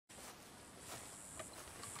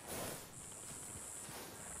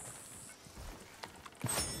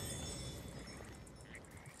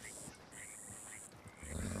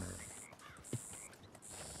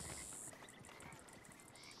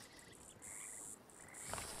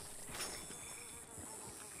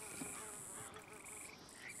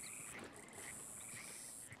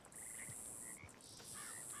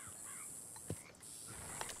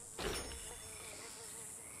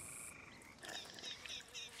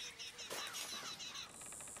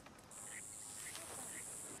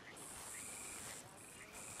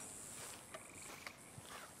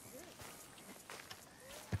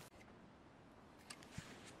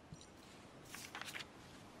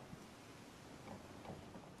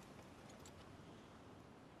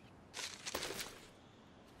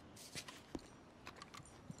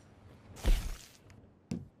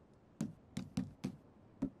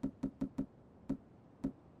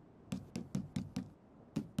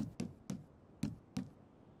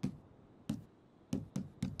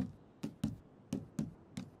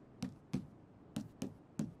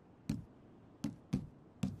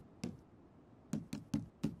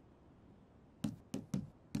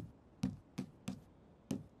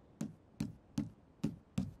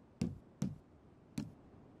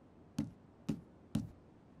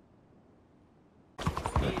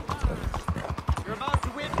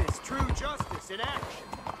True justice in action.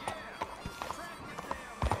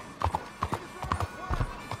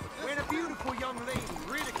 When a beautiful young lady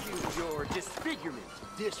ridiculed your disfigurement,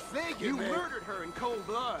 you murdered her in cold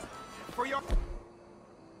blood. For your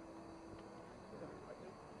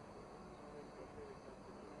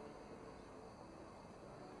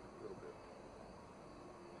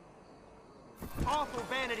awful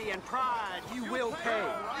vanity and pride, you will pay.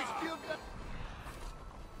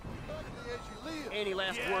 Any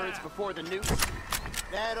last words before the news?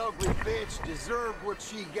 That ugly bitch deserved what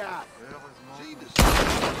she got. She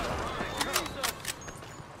deserved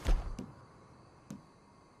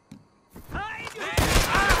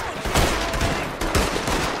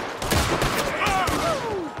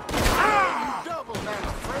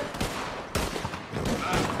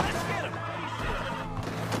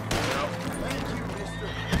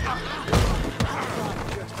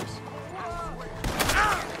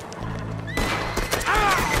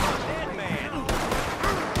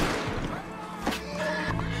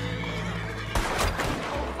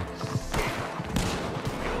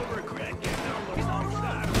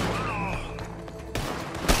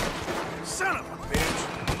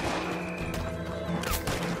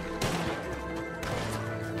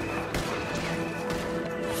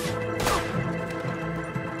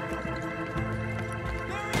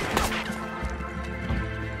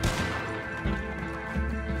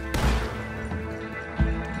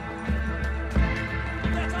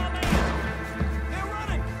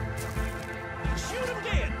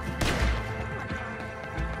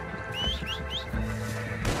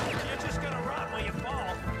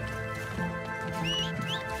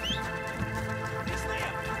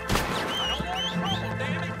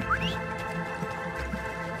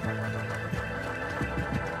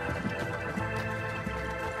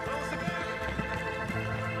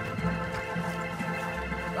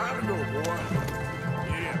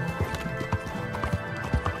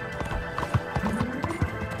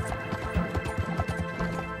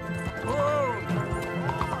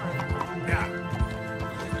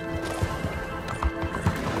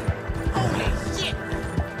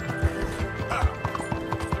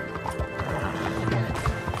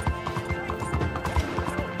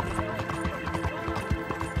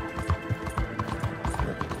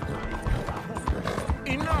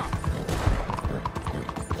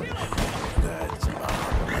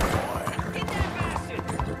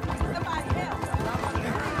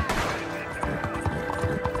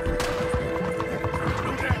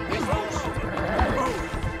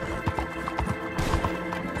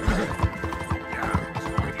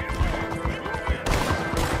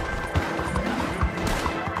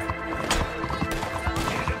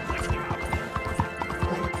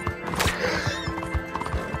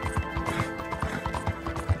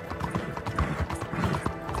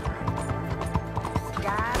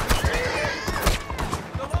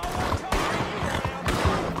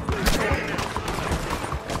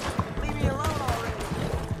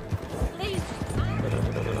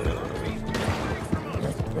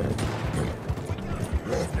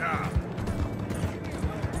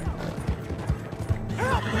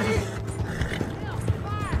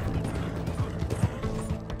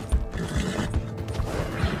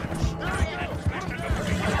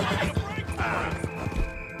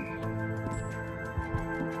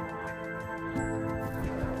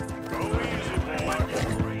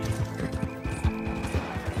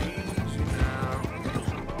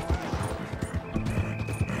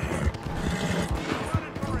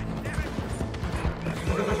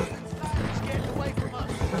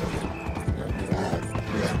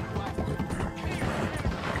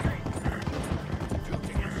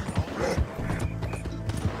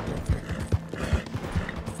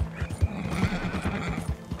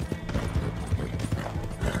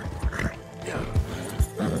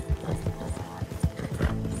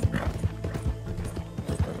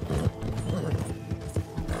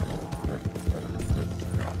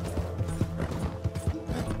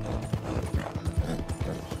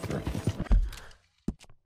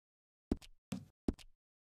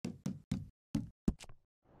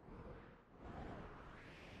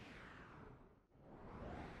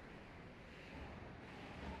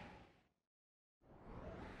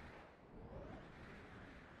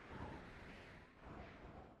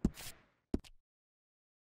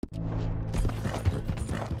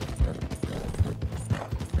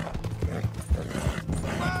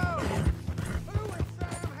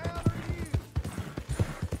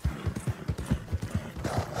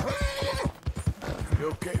You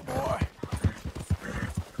okay, boy?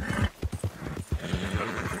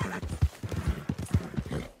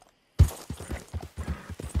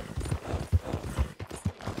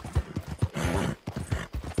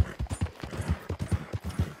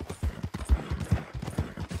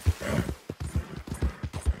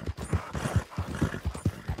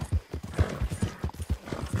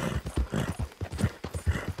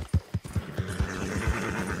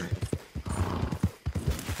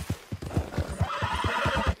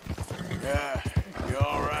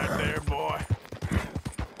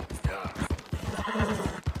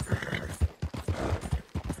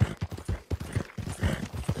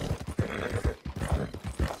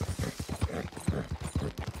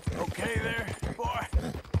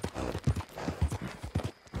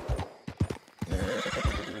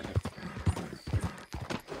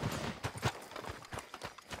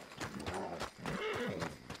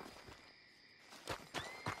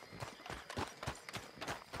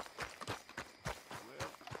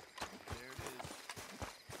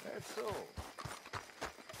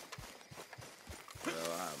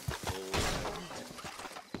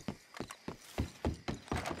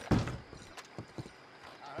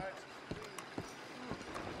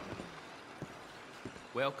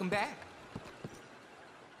 Welcome back.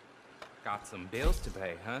 Got some bills to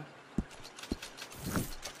pay, huh?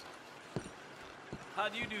 How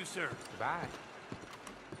do you do, sir? Goodbye.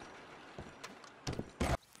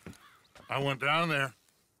 I went down there.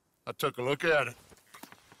 I took a look at it.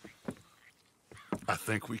 I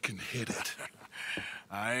think we can hit it.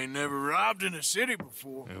 I ain't never robbed in a city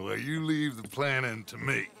before. Well, you leave the planning to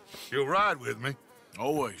me. You'll ride with me?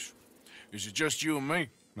 Always. Is it just you and me?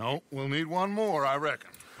 No, we'll need one more, I reckon.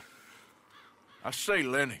 I say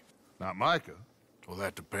Lenny. Not Micah. Well,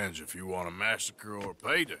 that depends if you want a massacre or a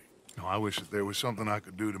payday. No, I wish that there was something I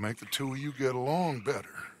could do to make the two of you get along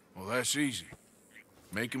better. Well, that's easy.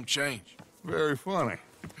 Make him change. Very funny.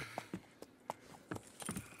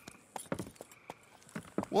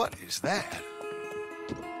 What is that?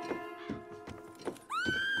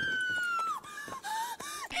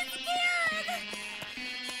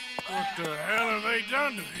 What the hell have they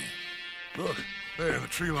done to me? Look, there in the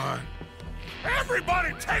tree line.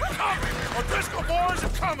 Everybody take cover! O'Driscoll boys are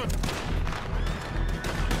coming!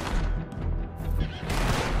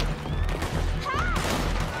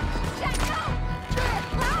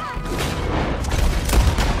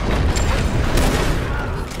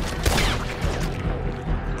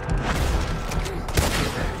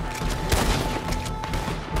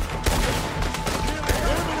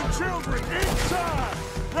 Children, inside!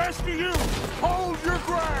 Rest of you, hold your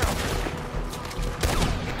ground!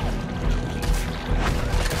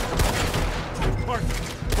 Mark,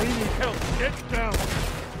 they need help. Get down.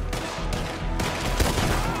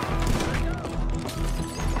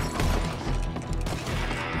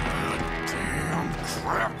 Damn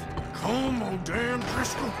crap! Come on, damn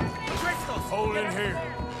Driscoll! Driscoll! Hold in here.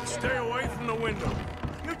 Stay away from the window.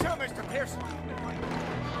 You tell Mr. Pearson.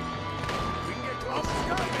 We can get close.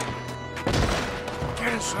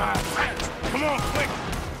 Get inside, fast! Come on, quick!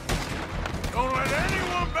 Don't let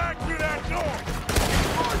anyone back through that door!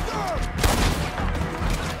 Arthur!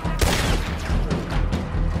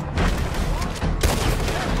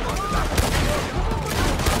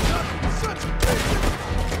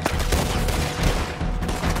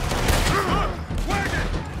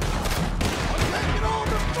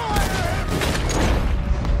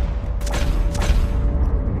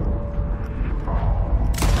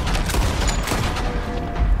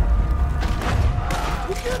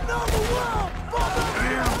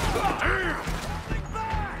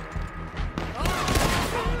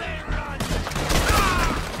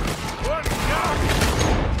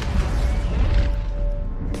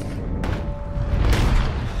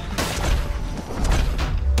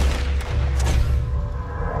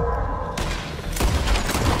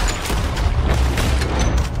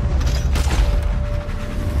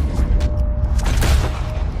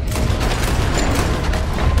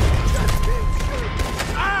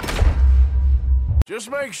 Just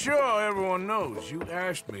make sure everyone knows you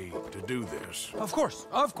asked me to do this. Of course,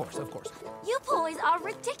 of course, of course. You boys are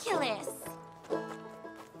ridiculous.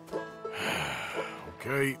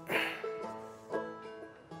 Okay.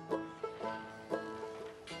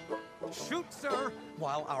 Shoot, sir,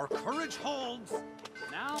 while our courage holds.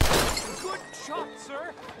 Now, good shot,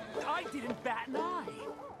 sir. I didn't bat an eye.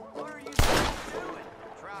 What are you doing?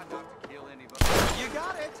 Try not to kill anybody. You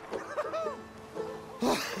got it.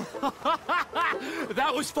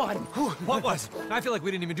 That was fun. What was? I feel like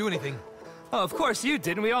we didn't even do anything. Oh, of course you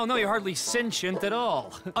didn't. We all know you're hardly sentient at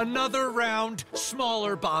all. Another round,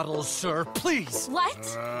 smaller bottles, sir, please.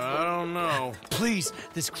 What? I don't know. Please,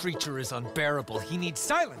 this creature is unbearable. He needs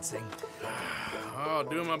silencing. I'll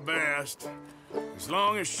do my best. As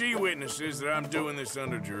long as she witnesses that I'm doing this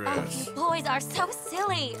under Oh, duress. you boys are so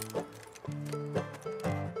silly.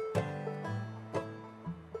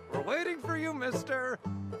 We're waiting for you, mister.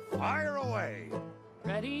 Fire away.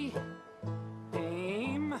 Ready?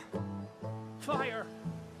 Aim. Fire.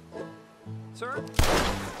 Sir?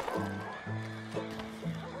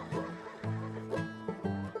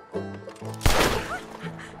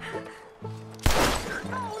 There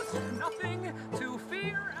goes. Nothing to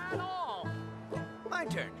fear at all. My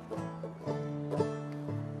turn.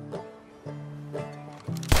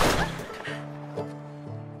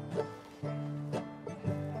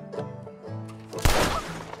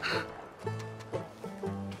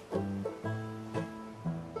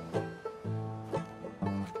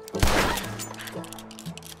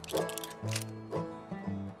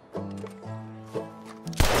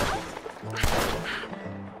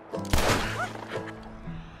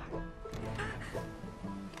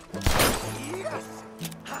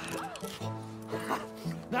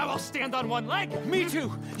 Now I'll stand on one leg. Me too.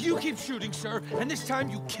 You keep shooting, sir, and this time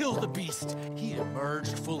you kill the beast. He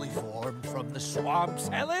emerged fully formed from the swamps.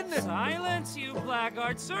 Helen! Silence, you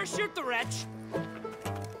blackguard. Sir, shoot the wretch.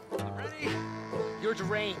 Ready? You're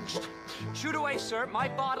deranged. Shoot away, sir. My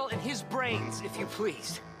bottle and his brains, if you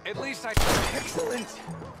please. At least I... Excellent!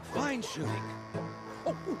 Fine shooting.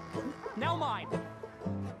 Now mine.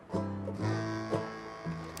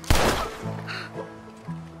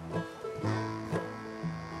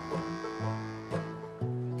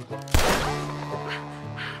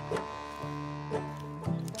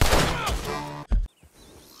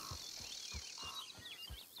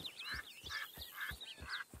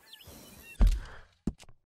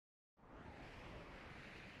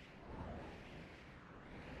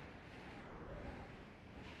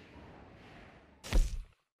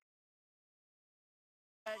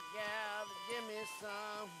 Gal, give me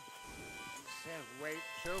some. She said, wait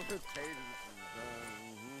till the taters is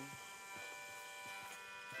done.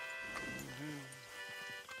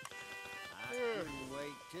 I couldn't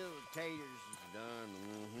wait till the taters is done.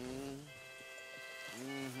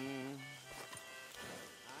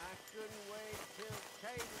 I couldn't wait till the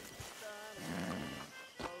taters is done.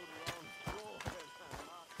 Floated on the floor as I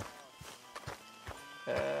knocked off.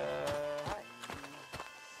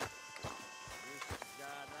 This is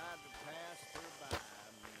God, I'd have passed her by.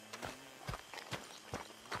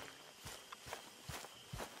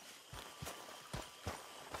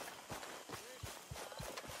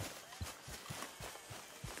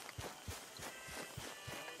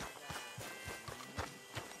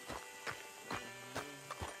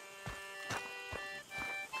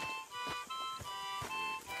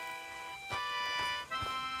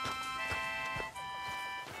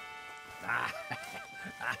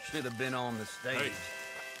 I should have been on the stage. Hey,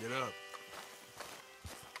 get up.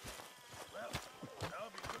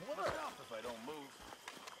 If I don't move.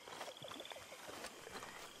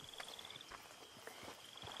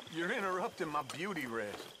 You're interrupting my beauty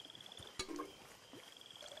rest.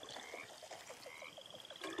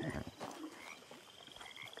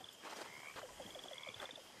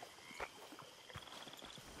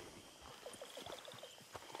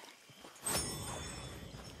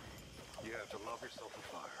 You have to love yourself a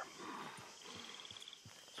fire.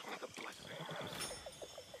 It's one of the blessings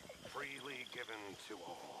freely given to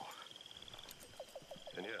all.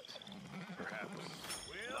 And yet, perhaps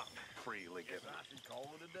not freely given. I should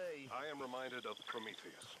call it a day. I am reminded of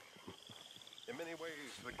Prometheus. In many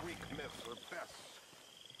ways, the Greek myths are best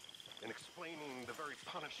in explaining the very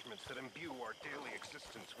punishments that imbue our daily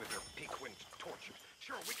existence with their piquant torture.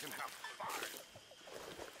 Sure, we can have fire.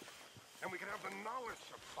 And we can have the knowledge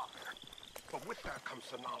of fire. But with that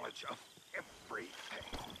comes the knowledge of everything.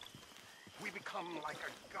 We become like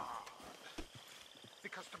a god.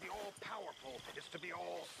 Because to be all-powerful is to be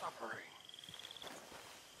all-suffering.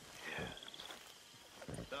 Yes.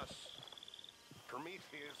 Thus,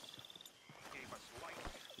 Prometheus gave us light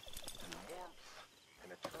and warmth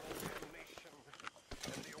and eternal damnation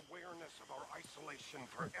and the awareness of our isolation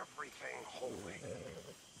for everything holy.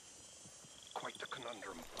 Quite the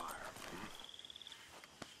conundrum, fire.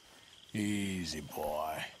 Easy,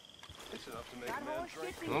 boy. It's enough to make a man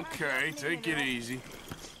drink. Okay, take it easy.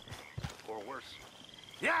 Or worse.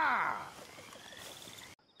 Yeah!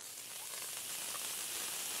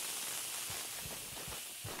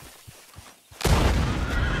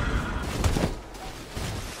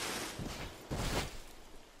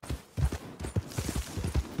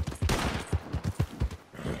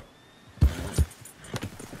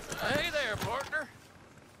 Hey there, partner.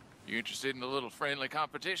 You interested in a little friendly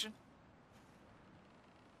competition?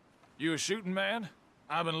 You a shooting man?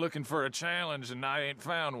 I've been looking for a challenge and I ain't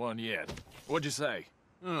found one yet. What'd you say?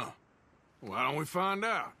 Oh, why don't we find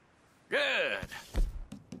out? Good.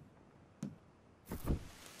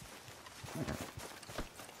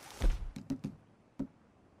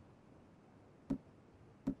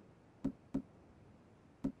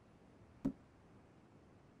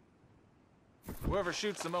 Whoever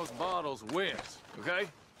shoots the most bottles wins, okay?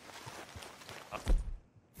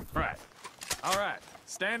 Right. All right.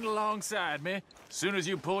 Stand alongside me. Soon as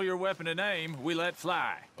you pull your weapon and aim, we let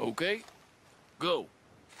fly. Okay? Go.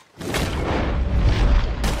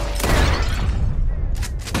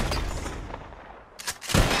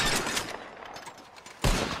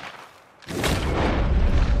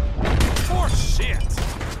 For shit!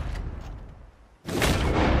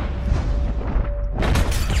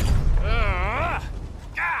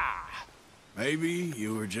 Maybe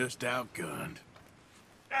you were just outgunned.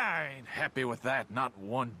 I ain't happy with that, not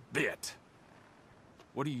one bit.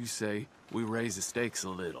 What do you say we raise the stakes a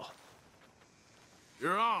little?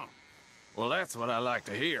 You're on. Well, that's what I like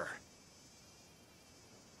to hear.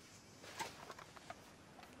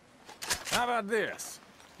 How about this?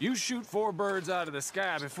 You shoot 4 birds out of the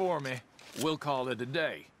sky before me, we'll call it a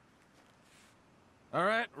day. All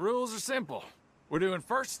right, rules are simple. We're doing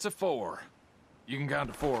first to 4. You can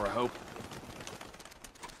count to 4, I hope.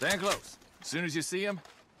 Stand close. As soon as you see them,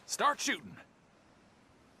 start shooting.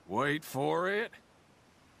 Wait for it.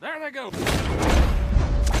 There they go.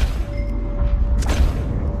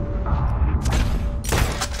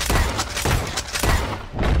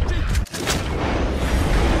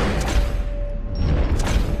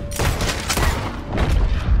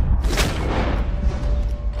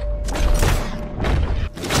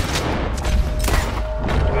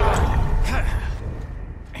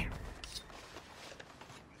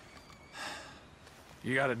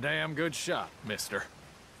 You got a damn good shot, mister.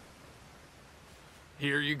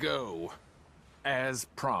 Here you go, as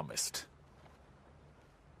promised.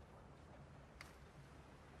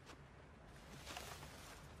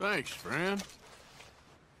 Thanks, friend.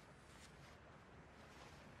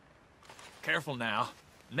 Careful now.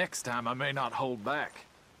 Next time I may not hold back.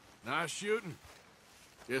 Nice shooting.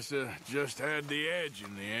 Guess just had the edge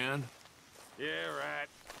in the end. Yeah, right.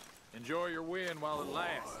 Enjoy your win while it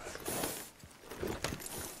lasts.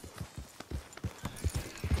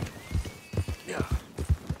 Yeah.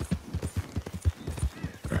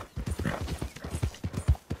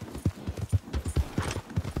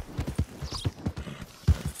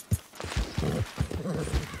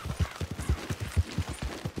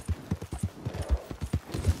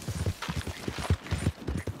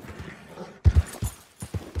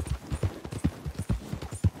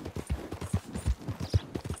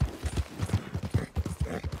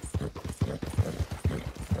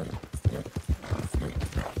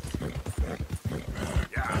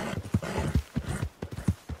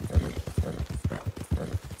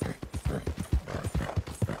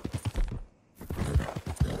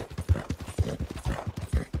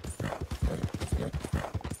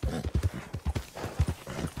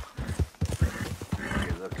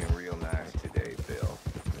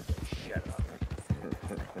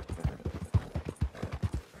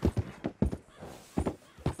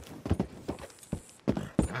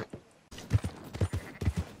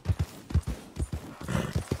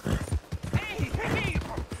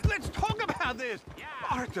 This. Yeah.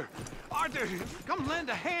 Arthur, come lend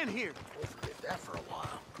a hand here. We'll forget that for a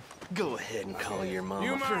while. Go ahead and call your mama.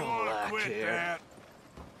 You for might all want I to quit care. that.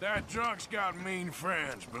 That drunk's got mean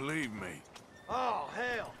friends, believe me. Oh,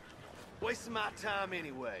 hell. Wasting my time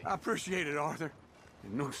anyway. I appreciate it, Arthur.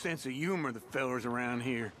 No sense of humor, the fellers around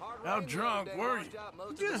here. How drunk were you?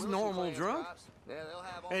 Just normal drunk.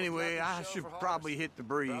 Anyway, I should probably hit the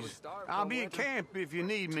breeze. I'll be at camp if you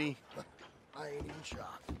need me. I ain't even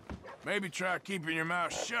shocked. Maybe try keeping your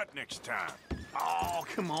mouth shut next time. Oh,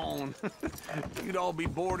 come on. You'd all be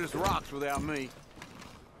bored as rocks without me.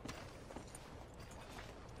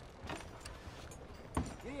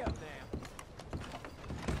 Giddy up now.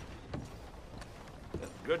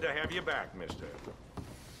 Good to have you back, mister.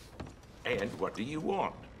 And what do you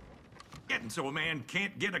want? Getting so a man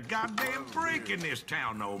can't get a goddamn break in this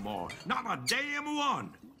town no more. Not a damn one.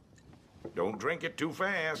 Don't drink it too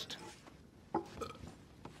fast.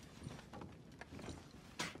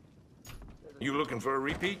 You looking for a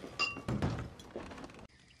repeat?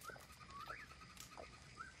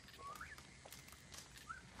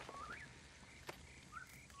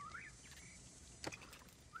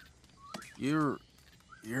 You're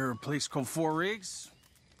a place called Four Rigs?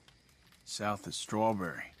 South of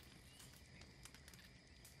Strawberry.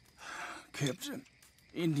 Captain,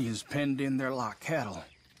 Indians penned in there like cattle.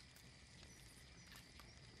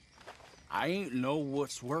 I ain't know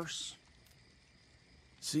what's worse.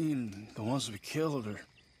 Seeing the ones we killed or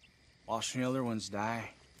watching the other ones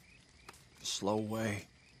die the slow way.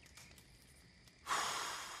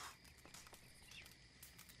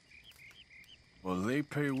 Well, they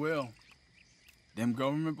pay well. Them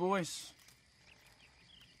government boys.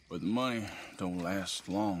 But the money don't last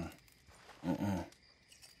long.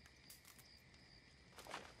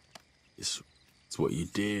 It's what you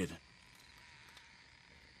did.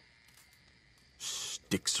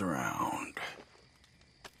 Sticks around.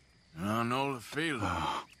 I know the feeling.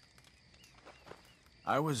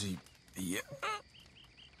 I was a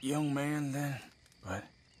young man then, but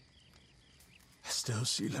I still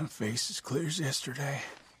see them faces clear as yesterday.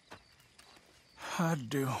 I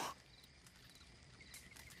do.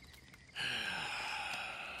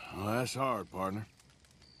 Well, that's hard, partner.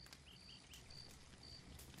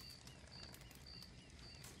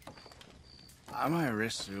 I might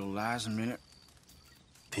rest the old eyes a minute.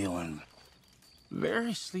 Feeling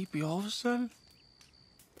very sleepy all of a sudden.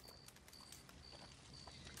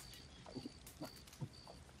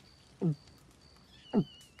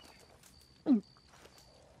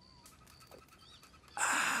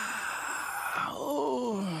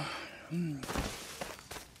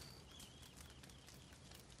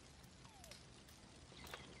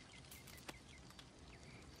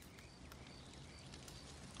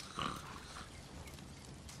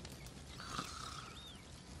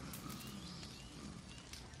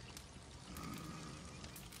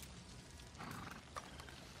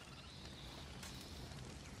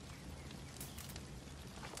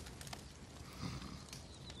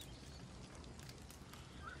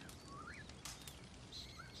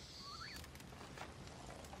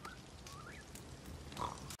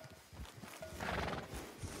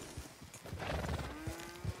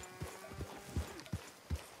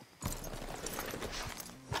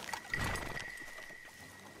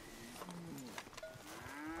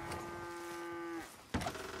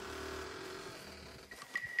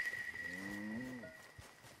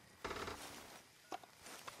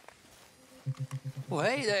 Well,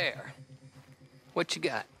 hey there. What you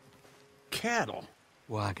got? Cattle.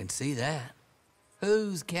 Well, I can see that.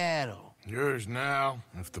 Whose cattle? Yours now,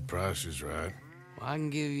 if the price is right. Well, I can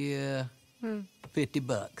give you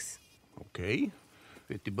 $50. Okay.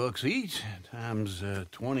 $50 each, times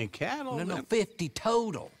 20 cattle. No, 50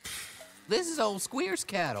 total. This is old Squeer's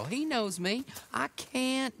cattle. He knows me. I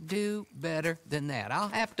can't do better than that. I'll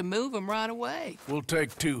have to move him right away. We'll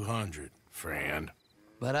take 200, friend.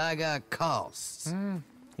 But I got costs.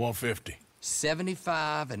 150.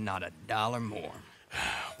 75 and not a dollar more.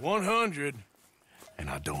 100, and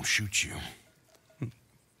I don't shoot you.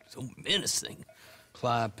 So menacing.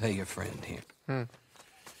 Clyde, pay your friend here.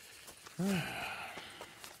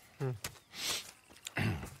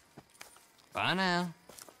 Bye now.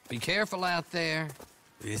 Be careful out there.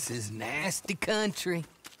 This is nasty country.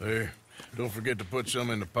 There. Don't forget to put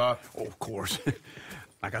some in the pot. Oh, of course.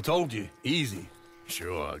 Like I told you, easy.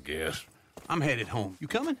 Sure, I guess. I'm headed home. You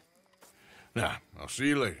coming? Nah, I'll see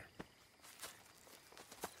you later.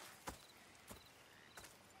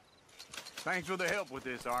 Thanks for the help with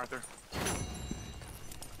this, Arthur.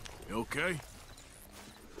 You okay?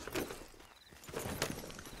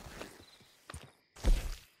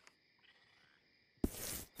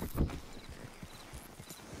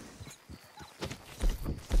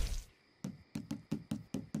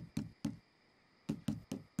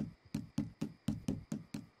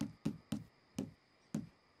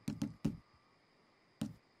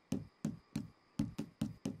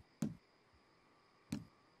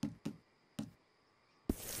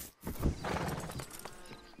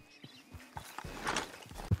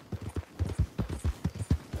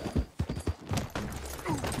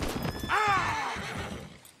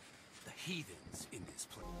 Heathens in this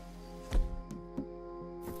place.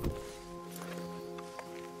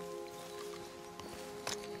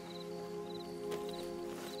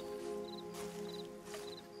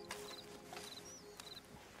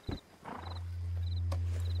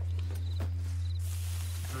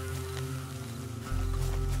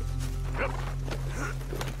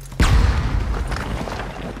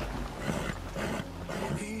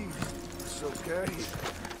 It's okay.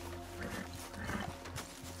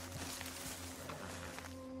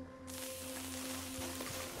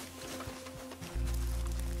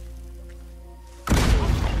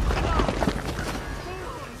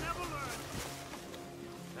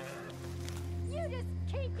 You just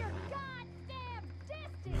keep your goddamn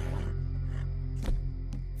distance!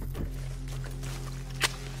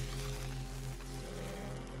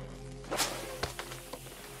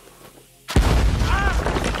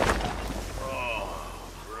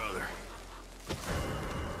 Brother.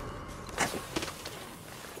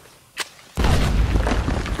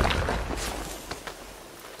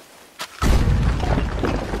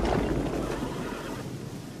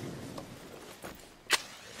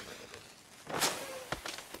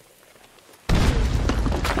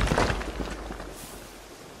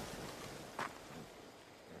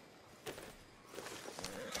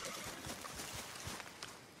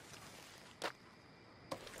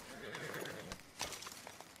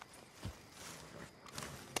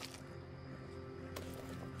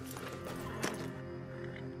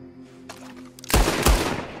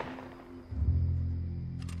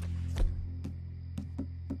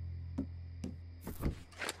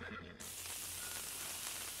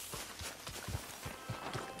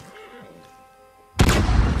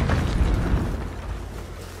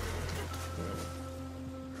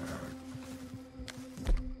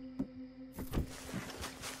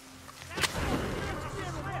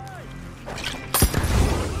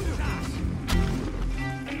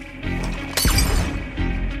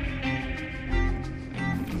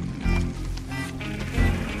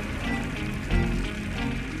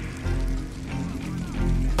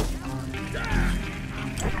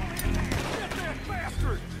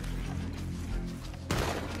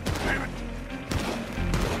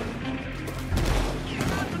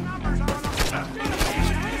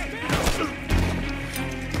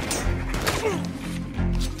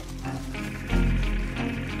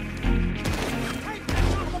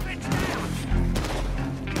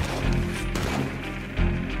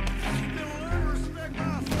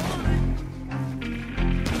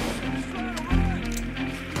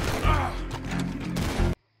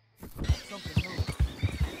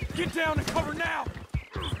 Get down and cover now!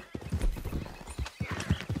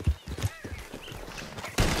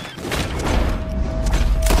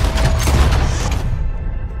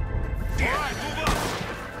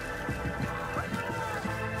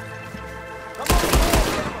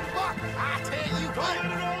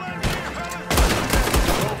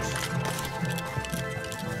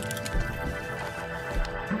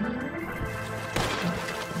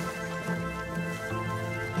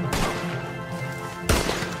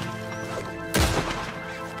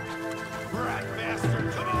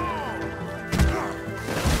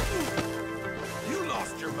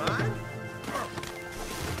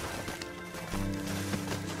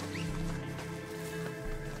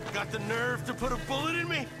 Got the nerve to put a bullet in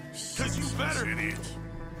me? Cause you better. Idiots.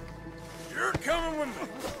 You're coming with me.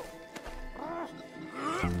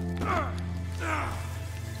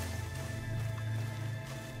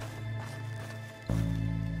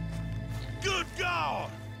 Good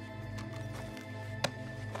God!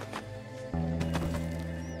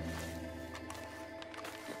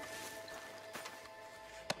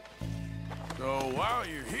 So while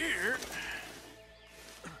you're here...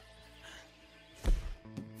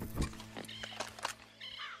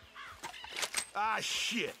 Ah,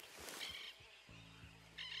 shit.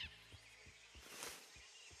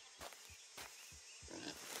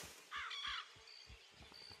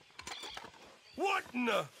 What in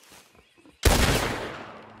the...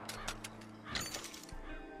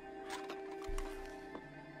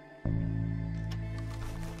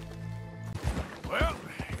 Well,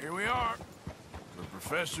 here we are. The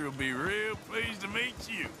professor will be real pleased to meet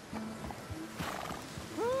you.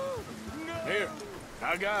 Here,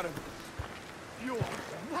 I got him. You're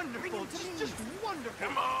wonderful, just wonderful.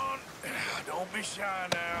 Come on. Don't be shy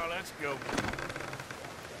now. Let's go.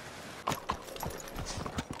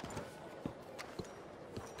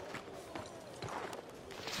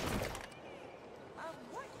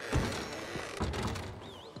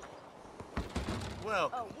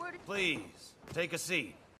 Well, please, take a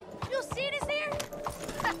seat. You seen us here?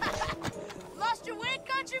 Lost your way,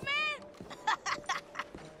 countryman?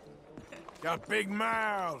 Got big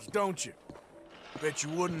mouths, don't you? Bet you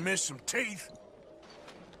wouldn't miss some teeth.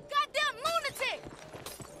 Goddamn lunatic!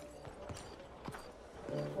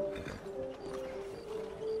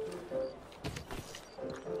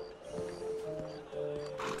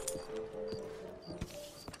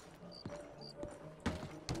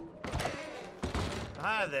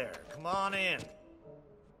 Hi there, come on in.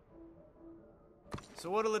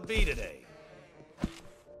 So what'll it be today?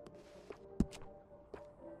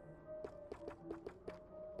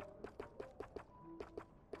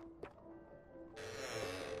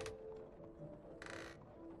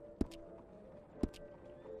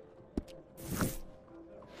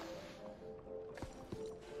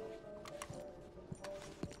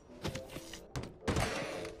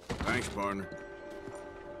 Thanks, partner.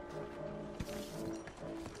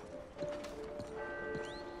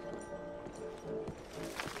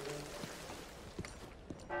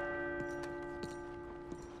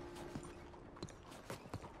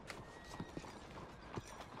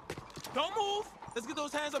 Don't move. Let's get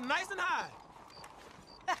those hands up nice and high.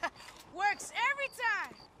 Works every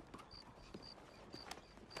time.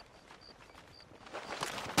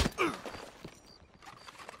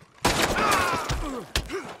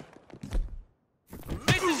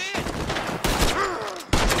 This is it.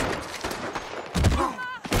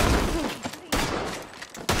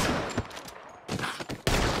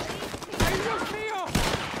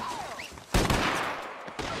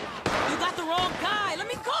 You got the wrong guy. Let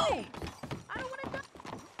me go. I don't want to go.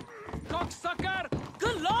 Cocksucker.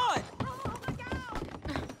 Good Lord.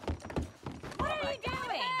 What are you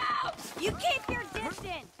doing? You keep your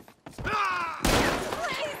distance. Ah!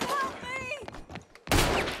 Please help me.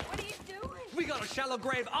 What are you doing? We got a shallow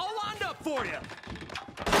grave all lined up for you.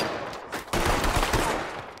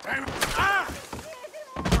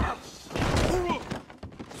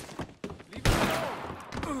 Leave it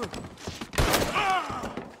alone.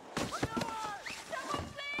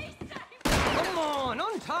 Come on,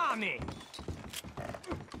 untie me.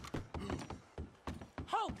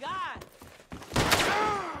 Oh, God.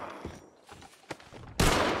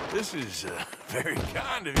 This is very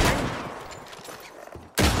kind of you.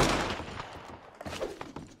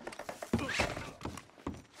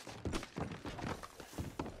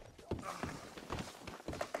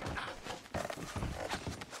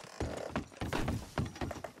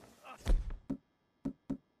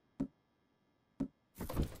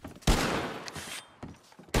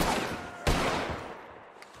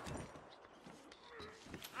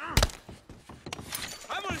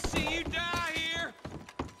 I'm gonna see you die here.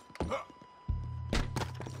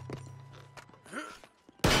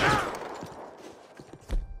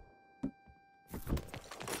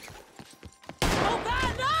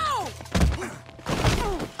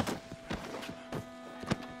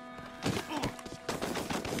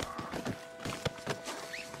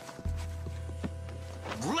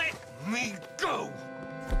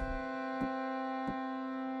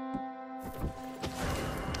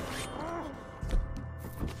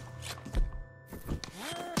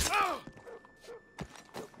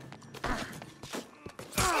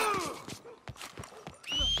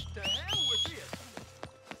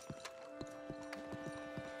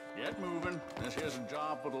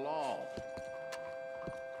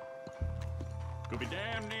 Could be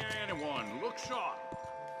damn near anyone. Look sharp.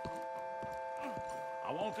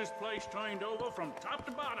 I want this place trained over from top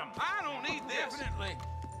to bottom. I don't need this. Definitely.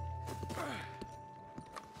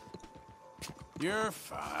 You're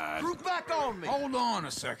fine. Group back on me. Hold on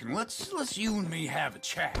a second. Let's you and me have a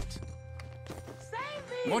chat.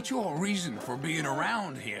 Save me! What's your reason for being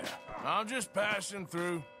around here? I'm just passing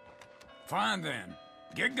through. Fine then.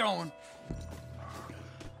 Get going.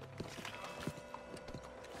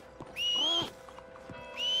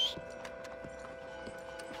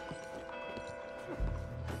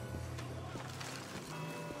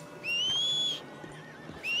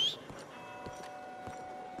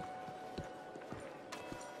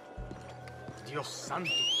 Dios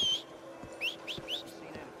santo.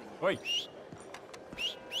 Wait.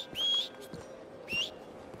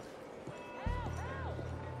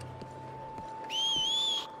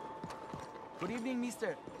 Good evening,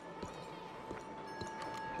 mister.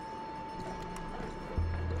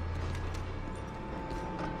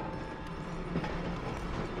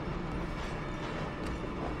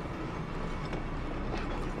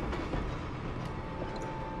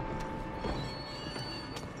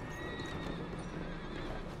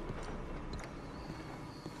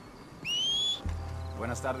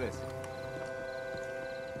 Buenas tardes.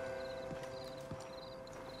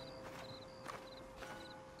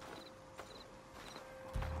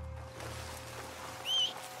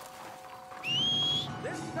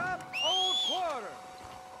 This stop, Old Quarter.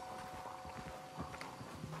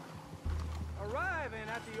 Arriving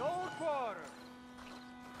at the Old Quarter.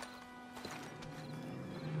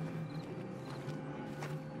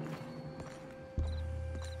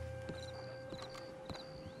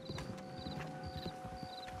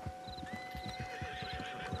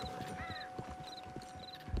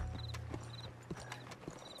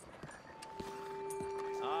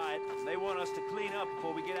 All right, they want us to clean up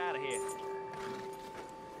before we get out of here.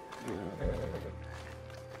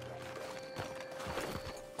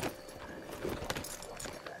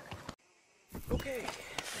 Okay,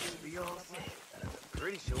 should be all set.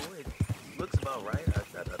 Pretty sure it looks about right,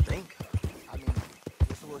 I think. I mean,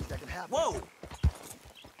 what's the worst that can happen? Whoa!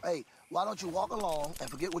 Hey, why don't you walk along and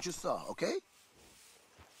forget what you saw, okay?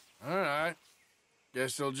 All right.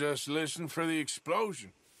 Guess they'll just listen for the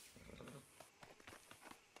explosion.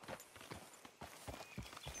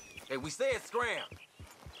 Hey, we said scram.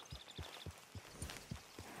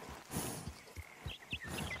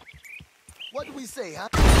 What do we say, huh?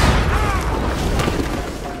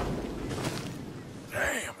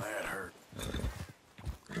 Damn, that hurt.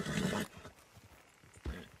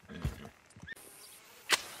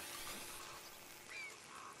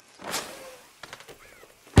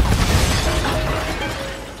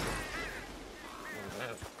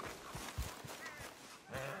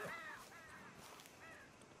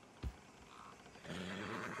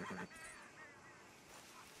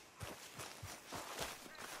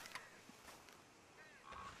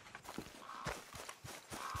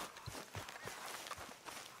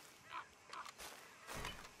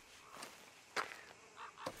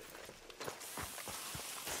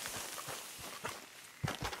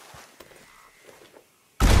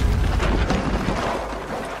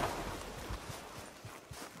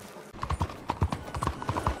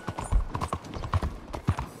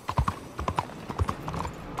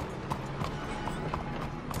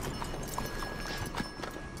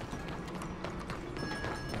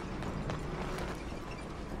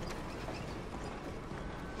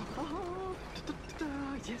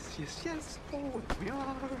 Yes. Oh, we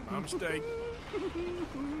are. I'm staying.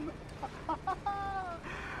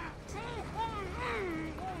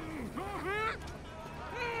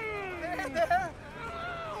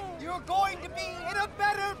 You're going to be in a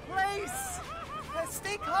better place.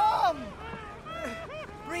 Stay calm.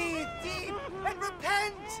 Breathe deep and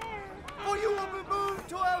repent, for you will be moved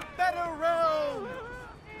to a better realm.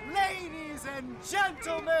 Ladies and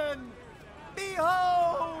gentlemen,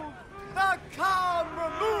 behold the calm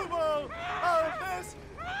removal of this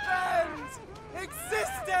man's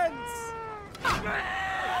existence!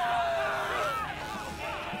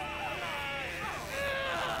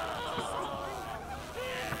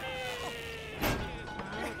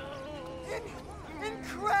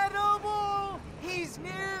 Incredible! He's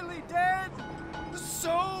nearly dead!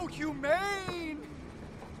 So humane!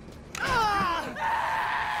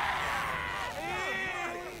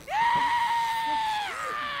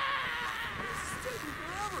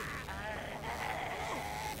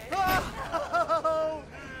 Oh,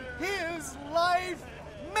 his life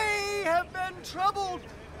may have been troubled,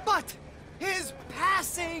 but his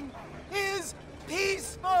passing is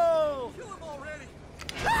peaceful. Kill him already.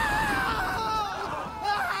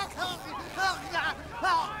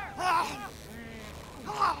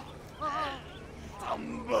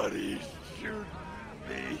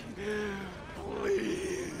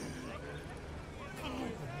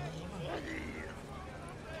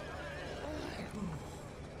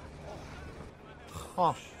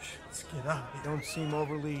 Oh, let's get out. They don't seem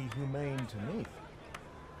overly humane to me.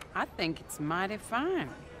 I think it's mighty fine.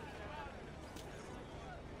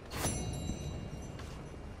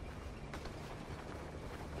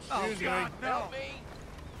 Excuse me. Help me!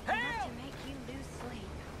 Help! To make you lose sleep.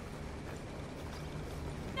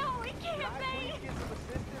 No, it can't be! Get some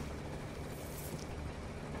assistance?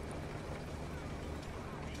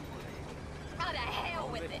 How the hell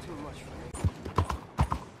with it? Too much for me.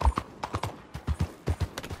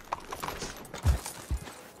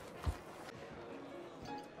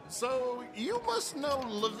 So, you must know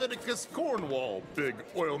Leviticus Cornwall, big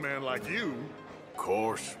oil man like you. Of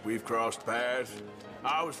course, we've crossed paths.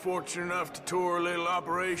 I was fortunate enough to tour a little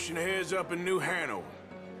operation of his up in New Hanover.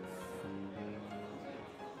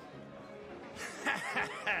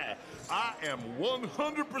 I am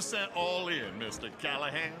 100% all in, Mr.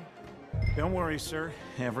 Callahan. Don't worry, sir.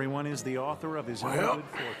 Everyone is the author of his own Well, good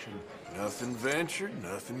fortune. Nothing ventured,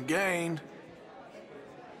 nothing gained.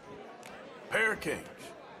 Pair of kings.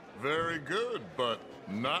 Very good, but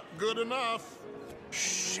not good enough.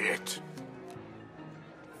 Shit.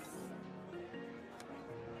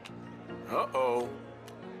 Uh-oh.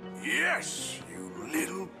 Yes, you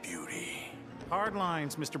little beauty. Hard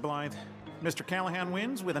lines, Mr. Blythe. Mr. Callahan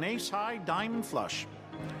wins with an ace-high diamond flush.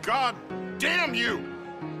 God damn you!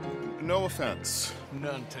 No offense.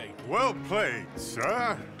 None taken. Well played,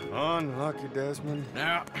 sir. Unlucky, Desmond.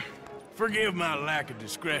 Now, forgive my lack of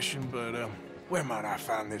discretion, but, where might I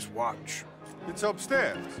find this watch? It's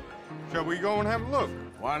upstairs. Shall we go and have a look?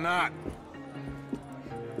 Why not?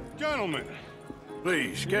 Gentlemen.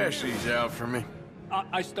 Please, cash these out for me.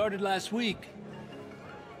 I started last week.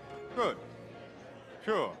 Good.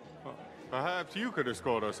 Sure. Perhaps you could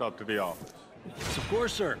escort us up to the office. Yes, of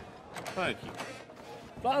course, sir. Thank you.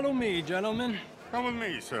 Follow me, gentlemen. Come with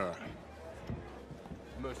me, sir.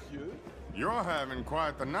 Monsieur? You're having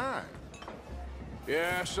quite the night.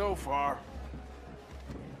 Yeah, so far.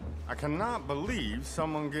 I cannot believe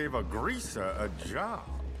someone gave a greaser a job.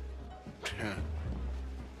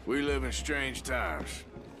 We live in strange times.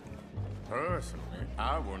 Personally,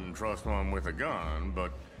 I wouldn't trust one with a gun,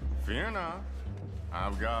 but fear not.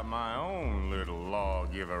 I've got my own little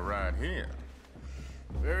lawgiver right here.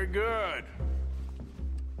 Very good.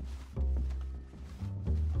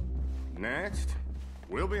 Next,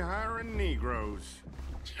 we'll be hiring Negroes.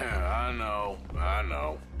 I know.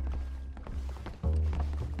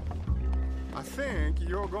 I think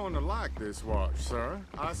you're going to like this watch, sir.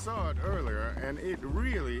 I saw it earlier, and it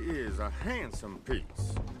really is a handsome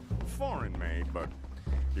piece. Foreign made, but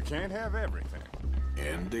you can't have everything.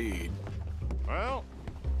 Indeed. Well,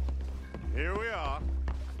 here we are.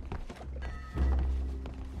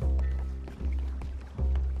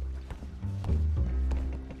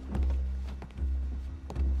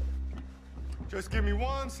 Just give me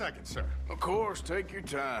 1 second, sir. Of course, take your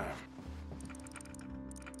time.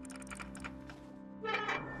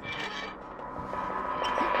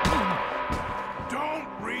 Don't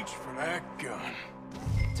reach for that gun.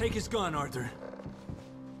 Take his gun, Arthur.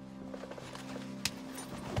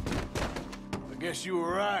 I guess you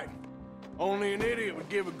were right. Only an idiot would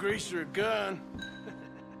give a greaser a gun.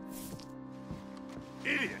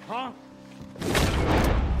 Idiot, huh?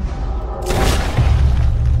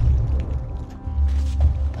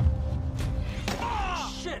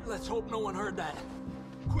 Shit, let's hope no one heard that.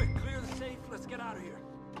 Quick, clear the safe. Let's get out of here.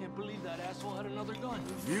 Can't believe that asshole had another gun.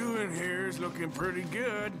 The view in here is looking pretty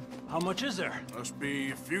good. How much is there? Must be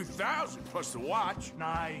a few thousand plus the watch.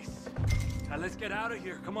 Nice. Now let's get out of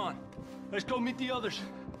here. Come on. Let's go meet the others.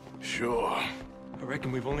 Sure. I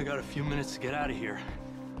reckon we've only got a few minutes to get out of here.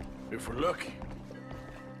 If we're lucky.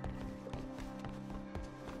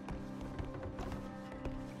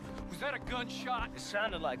 Was that a gunshot? It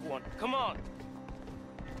sounded like one. Come on.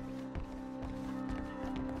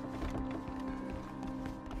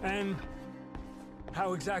 And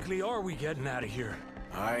how exactly are we getting out of here?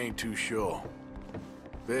 I ain't too sure.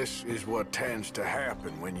 This is what tends to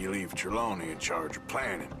happen when you leave Trelawney in charge of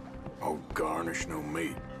planning. Oh, garnish no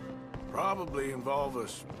meat. Probably involve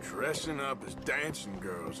us dressing up as dancing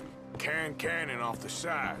girls and canning off the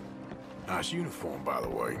side. Nice uniform, by the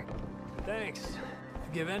way. Thanks.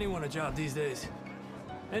 Give anyone a job these days.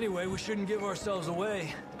 Anyway, we shouldn't give ourselves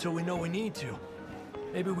away till we know we need to.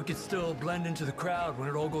 Maybe we could still blend into the crowd when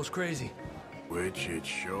it all goes crazy. Which it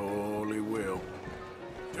surely will.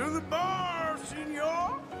 To the bar,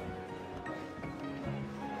 senor!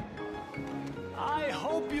 I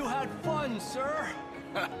hope you had fun, sir.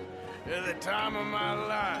 At the time of my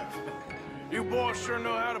life. You boys sure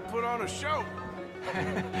know how to put on a show.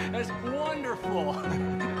 That's wonderful.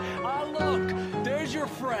 Ah, look, there's your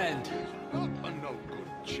friend. not a no-good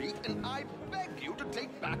cheat, and I beg you to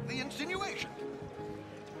take back the insinuation.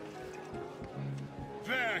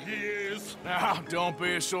 There he is. Now, don't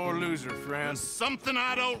be a sore loser, friend. There's something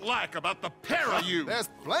I don't like about the pair of you. There's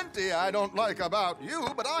plenty I don't like about you,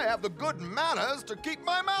 but I have the good manners to keep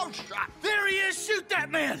my mouth shut. There he is! Shoot that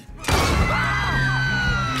man!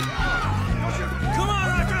 Come on,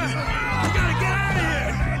 Arthur! You gotta get out of here!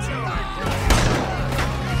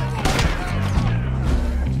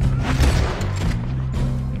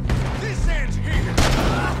 This ends here.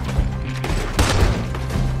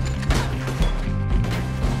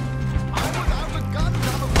 I was out of guns,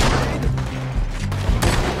 I'm afraid.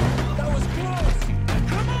 That was close!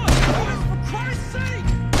 Come on, boys, for Christ's sake!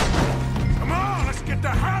 Come on, let's get the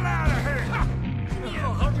hell out of here!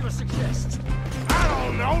 How do you suggest? I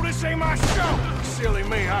don't know, this ain't my show! Silly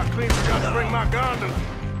me, I clean forgot to bring my gun to...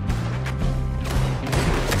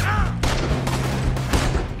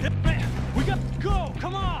 Man, we got to go!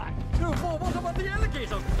 Come on! What about the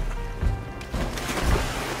alligator?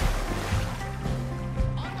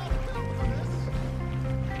 I'm not built for this.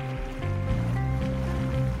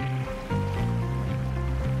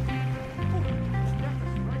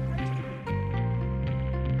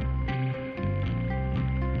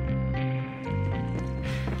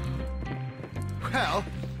 Well,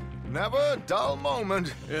 never a dull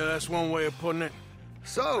moment. Yeah, that's one way of putting it.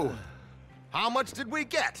 So, how much did we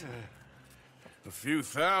get? A few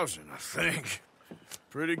thousand, I think.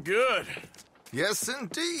 Pretty good. Yes,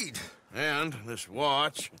 indeed. And this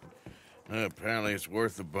watch, apparently it's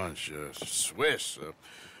worth a bunch. Swiss, a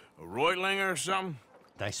Reutlinger or something?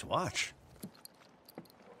 Nice watch.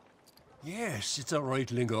 Yes, it's a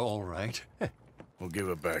Reutlinger, all right. We'll give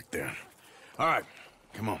it back then. All right,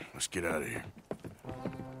 come on, let's get out of here.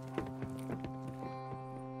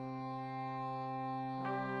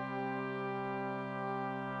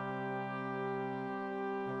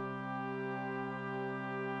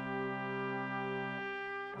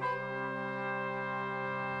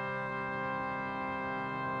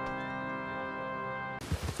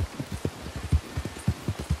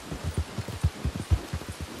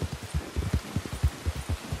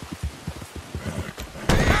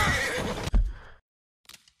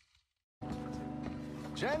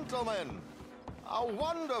 Gentlemen, how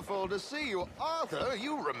wonderful to see you. Arthur,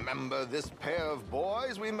 you remember this pair of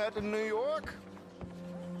boys we met in New York?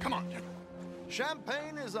 Come on.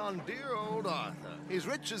 Champagne is on dear old Arthur. He's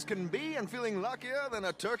rich as can be and feeling luckier than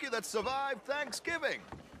a turkey that survived Thanksgiving.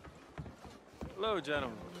 Hello,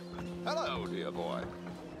 gentlemen. Hello, dear boy.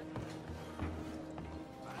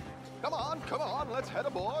 Come on, let's head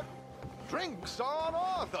aboard. Drinks on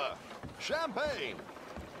Arthur. Champagne.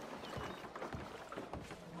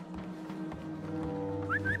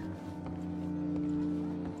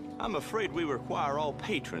 I'm afraid we require all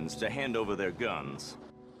patrons to hand over their guns.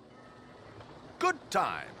 Good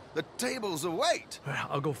time. The tables await.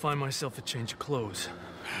 I'll go find myself a change of clothes.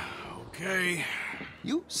 Okay.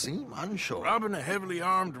 You seem unsure. Robbing a heavily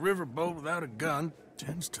armed riverboat without a gun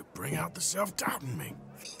tends to bring out the self-doubt in me.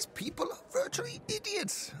 These people are virtually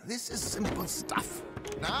idiots. This is simple stuff.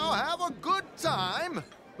 Now have a good time,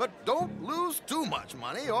 but don't lose too much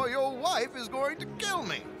money or your wife is going to kill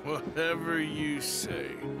me. Whatever you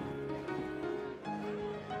say.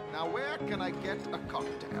 Now where can I get a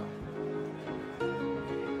cocktail?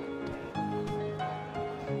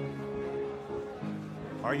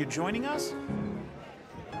 Are you joining us?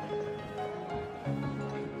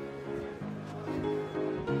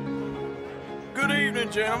 Good evening,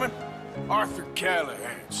 gentlemen. Arthur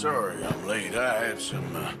Callahan. Sorry I'm late. I had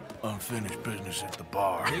some unfinished business at the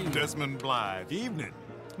bar. Desmond Blythe. Evening.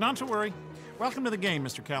 Not to worry. Welcome to the game,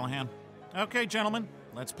 Mr. Callahan. Okay, gentlemen,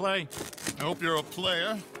 let's play. I hope you're a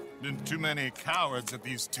player. Been too many cowards at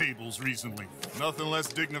these tables recently. Nothing less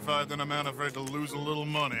dignified than a man afraid to lose a little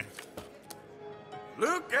money.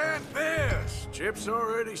 Look at this! Chips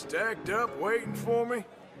already stacked up, waiting for me.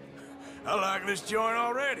 I like this joint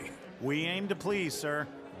already. We aim to please, sir.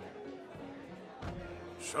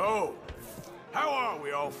 So, how are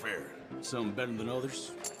we all faring? Some better than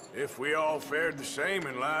others. If we all fared the same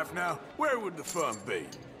in life now, where would the fun be?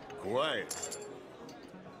 Quiet.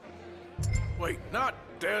 Wait, not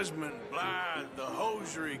Desmond Blythe, the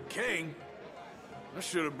hosiery king. I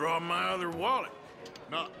should have brought my other wallet.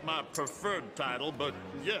 Not my preferred title, but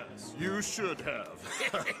yes, you should have.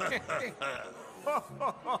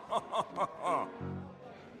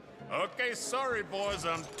 Okay, sorry, boys,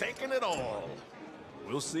 I'm taking it all.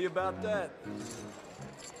 We'll see about that.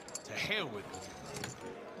 To hell with it.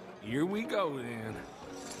 Here we go, then.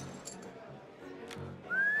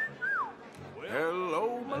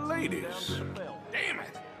 Hello, my ladies. Damn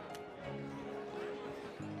it!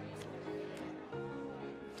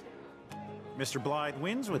 Mr. Blythe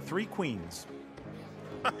wins with 3 queens.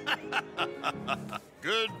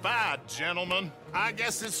 Goodbye, gentlemen. I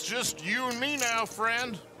guess it's just you and me now,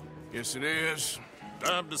 friend. Yes, it is.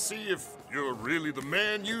 Time to see if you're really the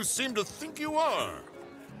man you seem to think you are.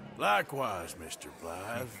 Likewise, Mr.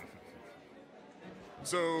 Blythe.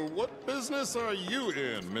 So, what business are you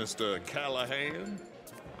in, Mr. Callahan?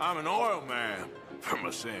 I'm an oil man, for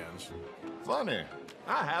my sins. Funny,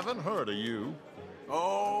 I haven't heard of you.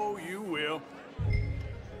 Oh, you will.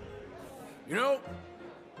 You know,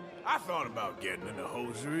 I thought about getting into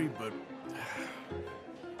hosiery, but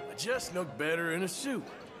I just look better in a suit.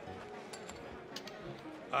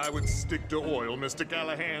 I would stick to oil, Mr.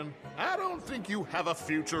 Callahan. I don't think you have a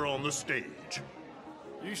future on the stage.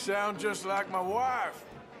 You sound just like my wife.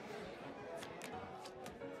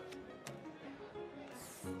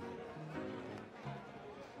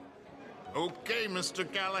 Okay,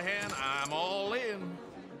 Mr. Callahan, I'm all in.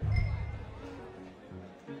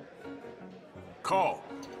 Call.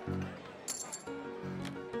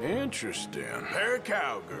 Interesting. Pair of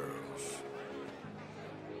cowgirls.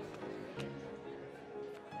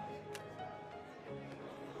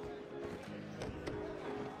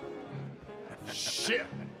 Shit!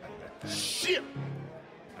 Shit!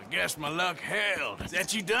 I guess my luck held. Is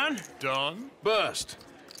that you done? Done? Bust.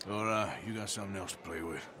 Or, you got something else to play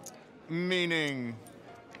with? Meaning?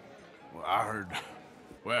 Well, I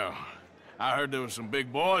heard there was some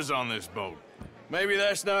big boys on this boat. Maybe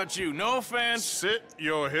that's not you. No offense. Sit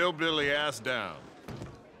your hillbilly ass down.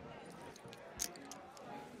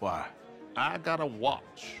 Why? I got a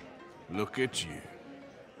watch. Look at you.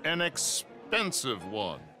 An expensive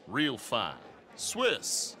one. Real fine.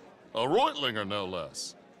 Swiss. A Reutlinger, no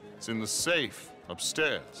less. It's in the safe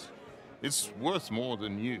upstairs. It's worth more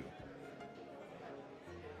than you.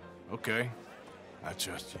 Okay. I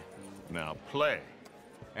trust you. Now play.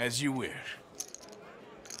 As you wish.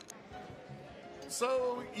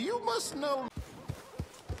 So, you must know...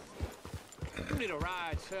 You need a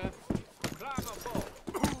ride, sir. Climb aboard.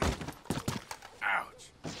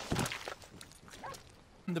 Ouch.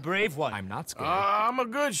 I'm the brave one. I'm not scared. I'm a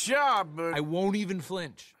good shot, but... I won't even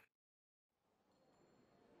flinch.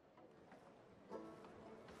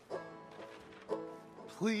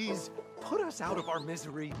 Please, put us out of our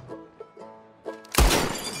misery.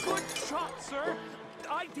 Good shot, sir.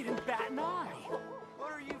 I didn't bat an eye.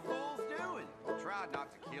 What are you fools doing? Tried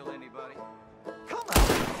not to kill anybody. Come on.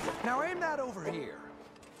 Now aim that over here.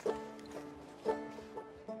 You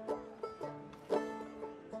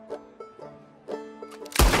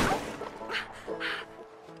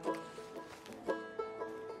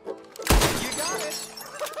got it.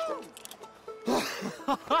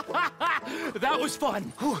 That was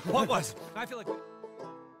fun. What was? I feel like...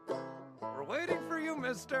 We're waiting for you,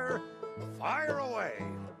 mister. Fire away.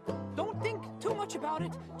 Don't think too much about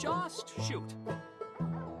it. Just shoot.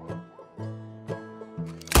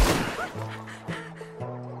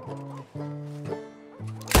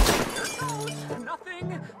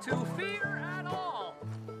 Nothing to fear at all.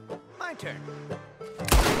 My turn.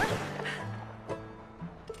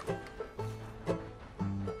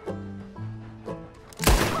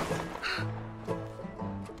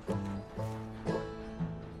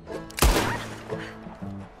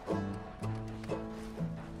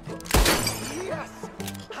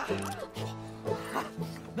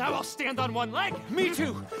 Now I'll stand on one leg. Me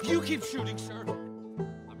too. You keep shooting, sir.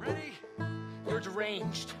 I'm ready. You're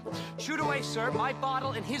deranged. Shoot away, sir. My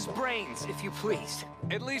bottle and his brains, if you please.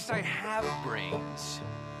 At least I have brains.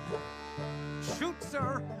 Shoot,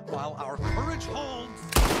 sir, while our courage holds.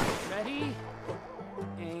 Ready?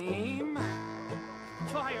 Aim.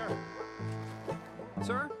 Fire.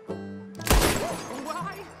 Sir?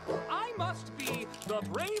 Why? I must be the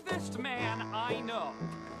bravest man I know.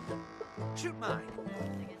 Shoot mine.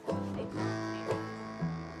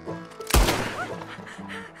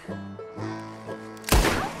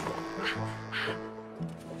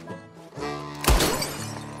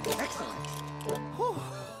 Excellent. Whew.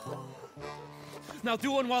 Now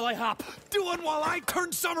do one while I hop. Do one while I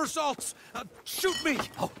turn somersaults. Shoot me.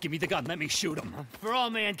 Oh, give me the gun. Let me shoot him. For all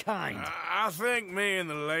mankind. I think me and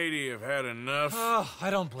the lady have had enough. Oh, I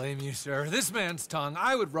don't blame you, sir. This man's tongue,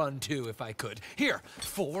 I would run too if I could. Here,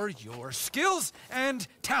 for your skills and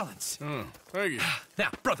talents. Thank you.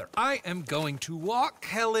 Now, brother, I am going to walk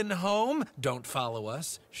Helen home. Don't follow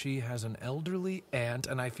us. She has an elderly aunt,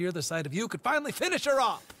 and I fear the sight of you could finally finish her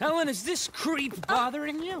off. Helen, is this creep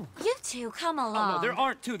bothering you? You two, come along. Oh, no, there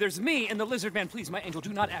aren't two. There's me and the lizard man. Please, my angel,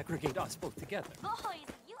 do not aggregate us both together. Boys,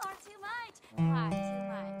 you are too much. Far too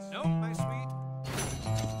much. Nope, my sweet.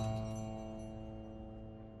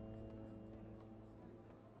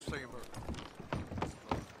 Sailor.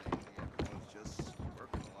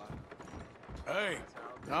 Hey,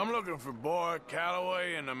 I'm looking for Boy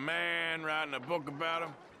Calloway and the man writing a book about him.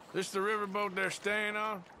 This the riverboat they're staying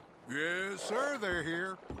on? Yes, sir, they're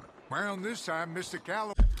here. Around this time, Mr.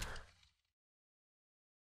 Calloway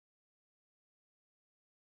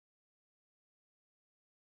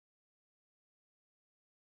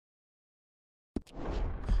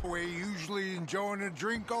usually enjoying a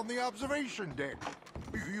drink on the observation deck.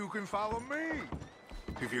 You can follow me.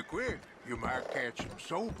 If you quit, you might catch him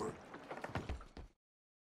sober.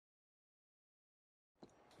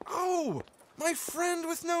 Oh, my friend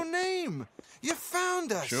with no name. You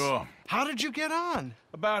found us. Sure. How did you get on?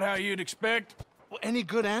 About how you'd expect. Well, any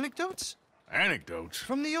good anecdotes? Anecdotes?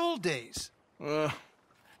 From the old days. To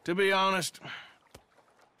be honest,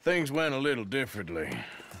 things went a little differently.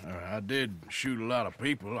 I did shoot a lot of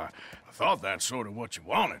people. I thought that's sort of what you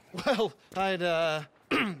wanted. Well,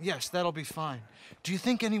 yes, that'll be fine. Do you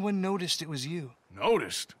think anyone noticed it was you?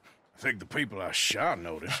 Noticed? I think the people I shot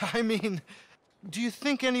noticed. I mean, do you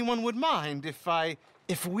think anyone would mind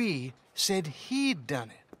if we said he'd done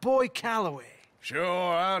it? Boy Calloway.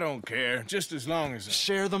 Sure, I don't care. Just as long as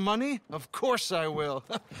Share the money? Of course I will.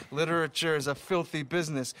 Literature is a filthy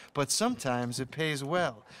business, but sometimes it pays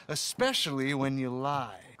well, especially when you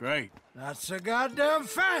lie. Great. Not so goddamn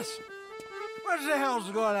fast. What the hell's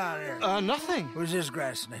going on here? Nothing. Who's this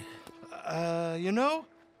grass snake? You know,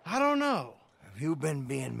 I don't know. Have you been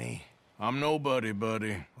being me? I'm nobody,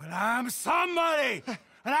 buddy. Well, I'm somebody!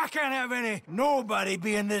 And I can't have any nobody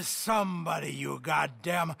being this somebody, you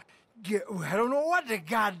goddamn... I don't know what the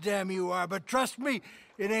goddamn you are, but trust me,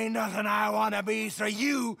 it ain't nothing I want to be, so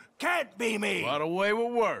you can't be me. What a way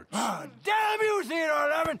with words. Damn you, Theodore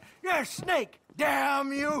Levin! You're a snake!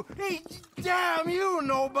 Damn you! Hey, damn you,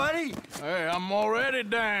 nobody! Hey, I'm already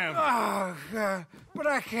damned. Oh, God. But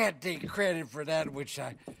I can't take credit for that which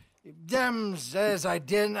them says I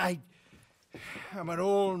didn't. I'm an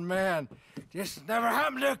old man. Just never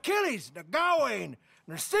happened to Achilles, to Gawain,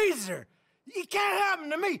 nor Caesar. It can't happen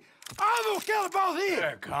to me. I'm gonna kill them both here.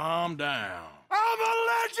 Yeah, calm down. I'm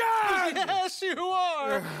a legend! Yes, you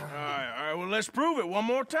are. All right, well, let's prove it one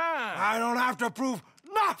more time. I don't have to prove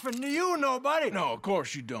nothing to you, nobody. No, of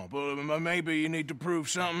course you don't, but maybe you need to prove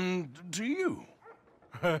something to you.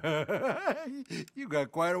 You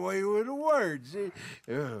got quite a way with the words.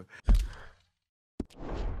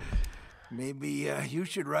 Maybe you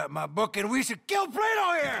should write my book and we should kill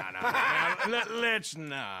Plato here! Let's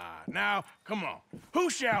not. Now, come on. Who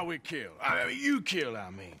shall we kill? You kill, I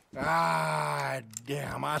mean. Ah,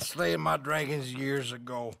 damn. I slayed my dragons years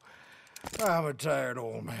ago. I'm a tired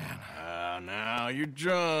old man. Now, you're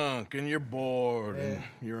drunk and you're bored and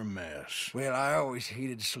you're a mess. Well, I always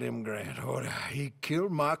hated Slim Grant. He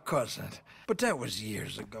killed my cousin. But that was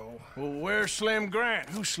years ago. Well, where's Slim Grant?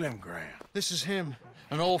 Who's Slim Grant? This is him.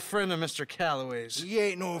 An old friend of Mr. Calloway's. He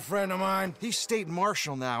ain't no friend of mine. He's state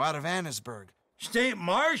marshal now, out of Annesburg. State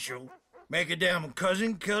marshal? Make a damn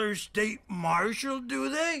cousin killer state marshal, do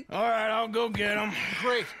they? All right, I'll go get him.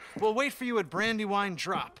 Great. We'll wait for you at Brandywine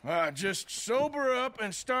Drop. Just sober up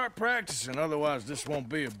and start practicing. Otherwise, this won't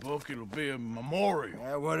be a book. It'll be a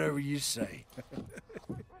memorial. Whatever you say.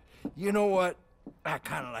 You know what? I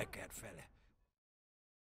kind of like that fella.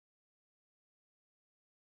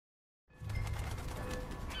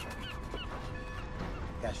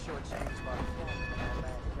 Got shortchanged by the foreman on that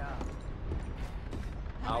last job.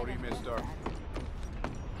 Howdy, mister.